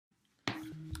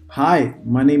Hi,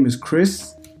 my name is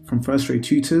Chris from First Rate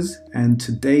Tutors, and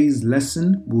today's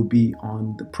lesson will be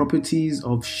on the properties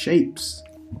of shapes.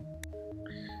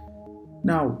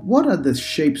 Now, what are the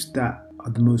shapes that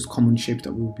are the most common shapes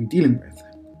that we will be dealing with?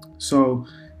 So,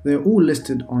 they're all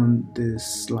listed on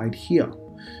this slide here.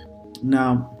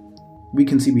 Now, we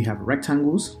can see we have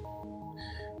rectangles,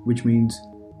 which means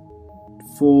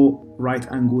 4 right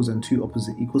angles and 2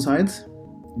 opposite equal sides.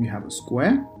 We have a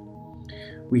square.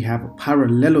 We have a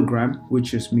parallelogram,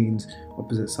 which just means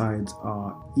opposite sides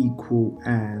are equal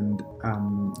and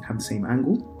have the same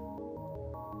angle.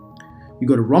 You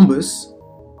got a rhombus,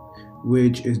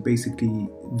 which is basically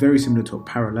very similar to a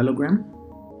parallelogram.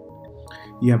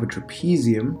 You have a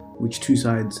trapezium, which 2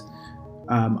 sides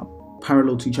are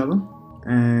parallel to each other,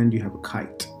 and you have a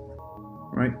kite,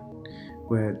 right,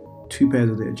 where 2 pairs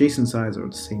of the adjacent sides are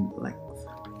the same length.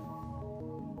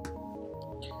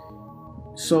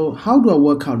 So how do I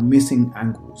work out missing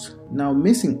angles? Now,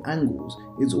 missing angles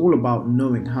is all about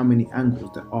knowing how many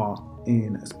angles there are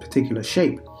in a particular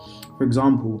shape. For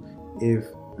example, if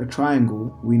a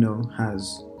triangle we know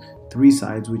has 3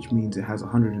 sides, which means it has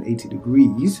 180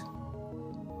 degrees,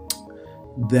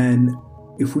 then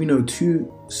if we know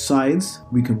 2 sides,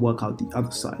 we can work out the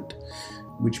other side,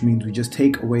 which means we just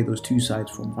take away those 2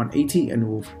 sides from 180 and it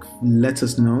will let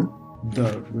us know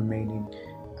the remaining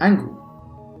angle.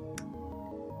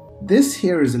 This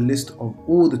here is a list of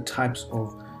all the types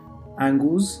of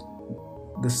angles,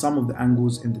 the sum of the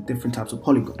angles in the different types of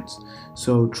polygons.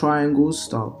 So triangles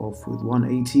start off with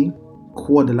 180,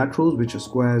 quadrilaterals, which are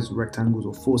squares, rectangles,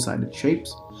 or 4-sided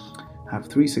shapes, have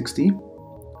 360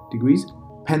 degrees.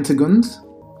 Pentagons,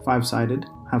 5-sided,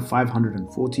 have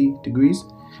 540 degrees.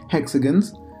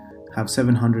 Hexagons have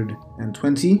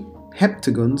 720,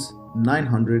 heptagons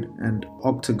 900, and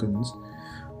octagons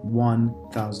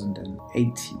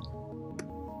 1080.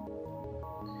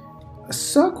 A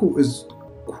circle is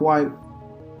quite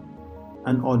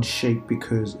an odd shape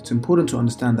because it's important to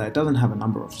understand that it doesn't have a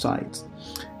number of sides,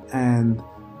 and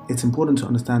it's important to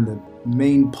understand the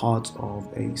main parts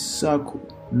of a circle.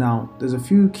 Now, there's a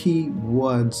few key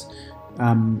words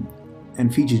and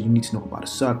features you need to know about a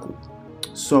circle.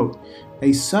 So,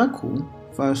 a circle,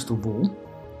 first of all,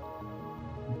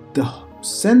 the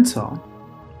center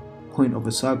point of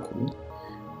a circle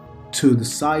to the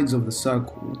sides of the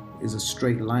circle is a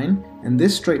straight line, and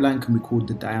this straight line can be called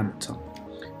the diameter.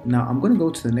 Now I'm going to go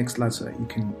to the next slide so that you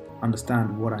can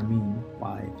understand what I mean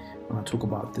by when I talk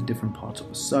about the different parts of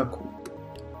a circle.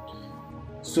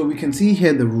 So we can see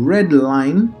here the red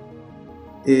line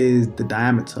is the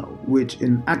diameter, which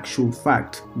in actual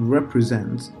fact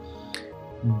represents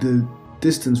the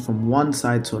distance from one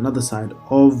side to another side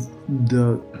of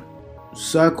the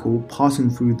circle passing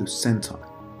through the center.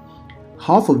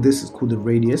 Half of this is called the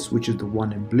radius, which is the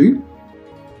one in blue.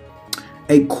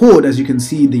 A chord, as you can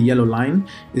see, the yellow line,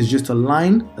 is just a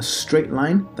line, a straight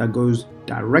line that goes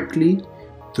directly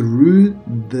through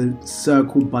the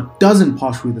circle but doesn't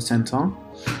pass through the center.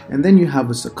 And then you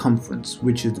have a circumference,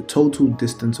 which is the total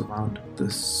distance around the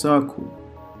circle.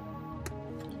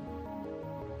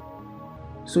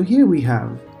 So here we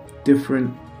have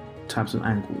different types of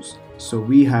angles. So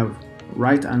we have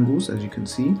right angles, as you can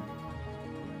see.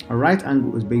 A right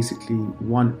angle is basically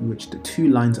one in which the 2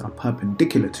 lines are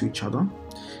perpendicular to each other,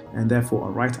 and therefore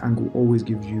a right angle always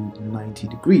gives you 90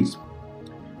 degrees.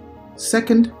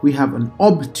 Second, we have an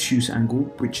obtuse angle,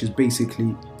 which is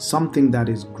basically something that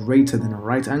is greater than a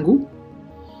right angle,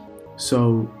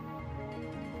 so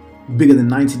bigger than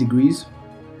 90 degrees.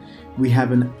 We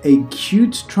have an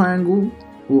acute triangle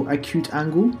or acute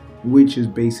angle, which is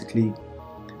basically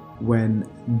when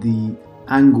the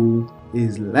angle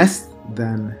is less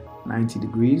than 90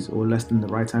 degrees or less than the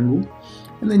right angle.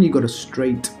 And then you got a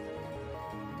straight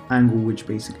angle, which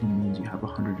basically means you have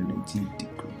 180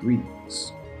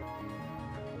 degrees.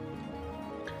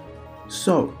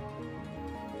 So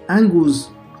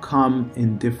angles come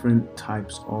in different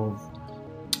types of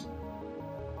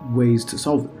ways to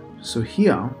solve them. So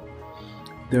here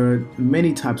there are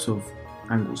many types of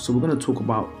angles, so we're going to talk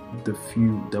about the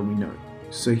few that we know.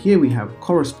 So here we have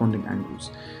corresponding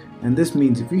angles, and this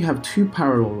means if you have 2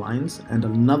 parallel lines and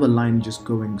another line just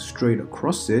going straight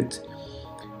across it,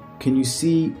 can you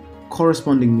see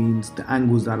corresponding means the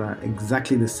angles that are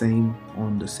exactly the same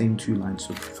on the same 2 lines.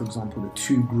 So for example, the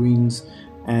 2 greens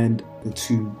and the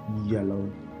 2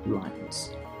 yellow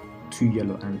lines, 2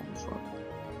 yellow angles rather.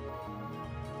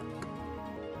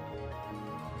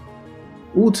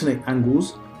 Alternate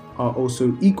angles are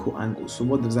also equal angles. So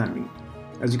what does that mean?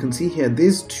 As you can see here,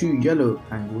 these 2 yellow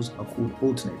angles are called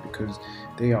alternate because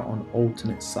they are on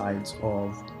alternate sides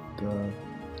of the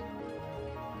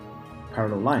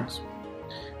parallel lines.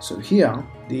 So here,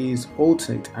 these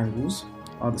alternate angles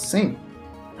are the same.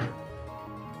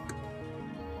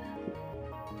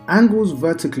 Angles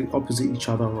vertically opposite each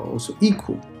other are also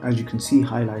equal, as you can see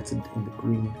highlighted in the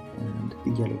green and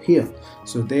the yellow here.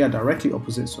 So they are directly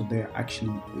opposite, so they are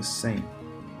actually the same.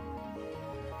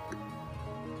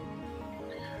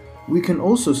 We can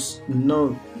also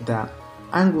note that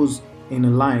angles in a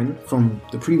line from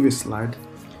the previous slide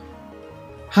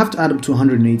have to add up to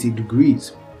 180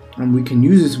 degrees, and we can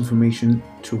use this information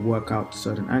to work out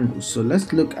certain angles. So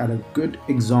let's look at a good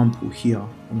example here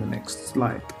on the next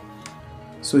slide.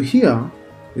 So here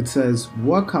it says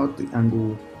work out the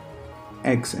angle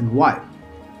X and Y.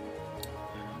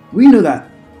 We know that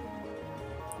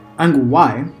angle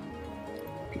Y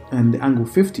and the angle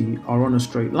 50 are on a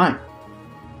straight line.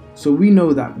 So we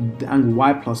know that the angle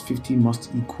Y plus 50 must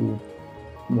equal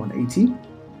 180.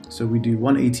 So we do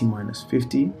 180 minus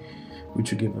 50,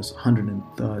 which will give us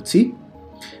 130.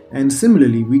 And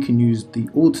similarly, we can use the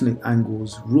alternate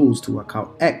angles rules to work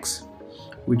out X,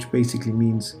 which basically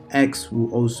means X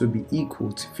will also be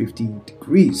equal to 50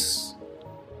 degrees.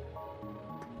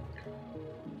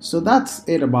 So that's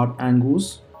it about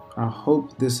angles. I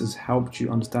hope this has helped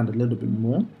you understand a little bit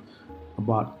more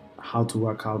about how to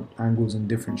work out angles in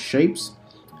different shapes.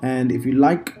 And if you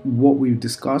like what we've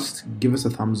discussed, give us a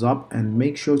thumbs up and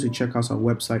make sure to check out our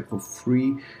website for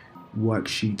free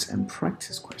worksheets and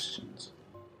practice questions.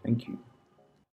 Thank you.